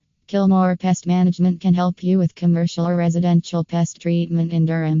Kilmore Pest Management can help you with commercial or residential pest treatment in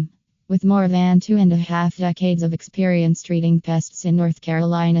Durham. With more than 2.5 decades of experience treating pests in North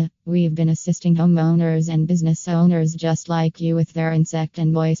Carolina, we've been assisting homeowners and business owners just like you with their insect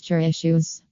and moisture issues.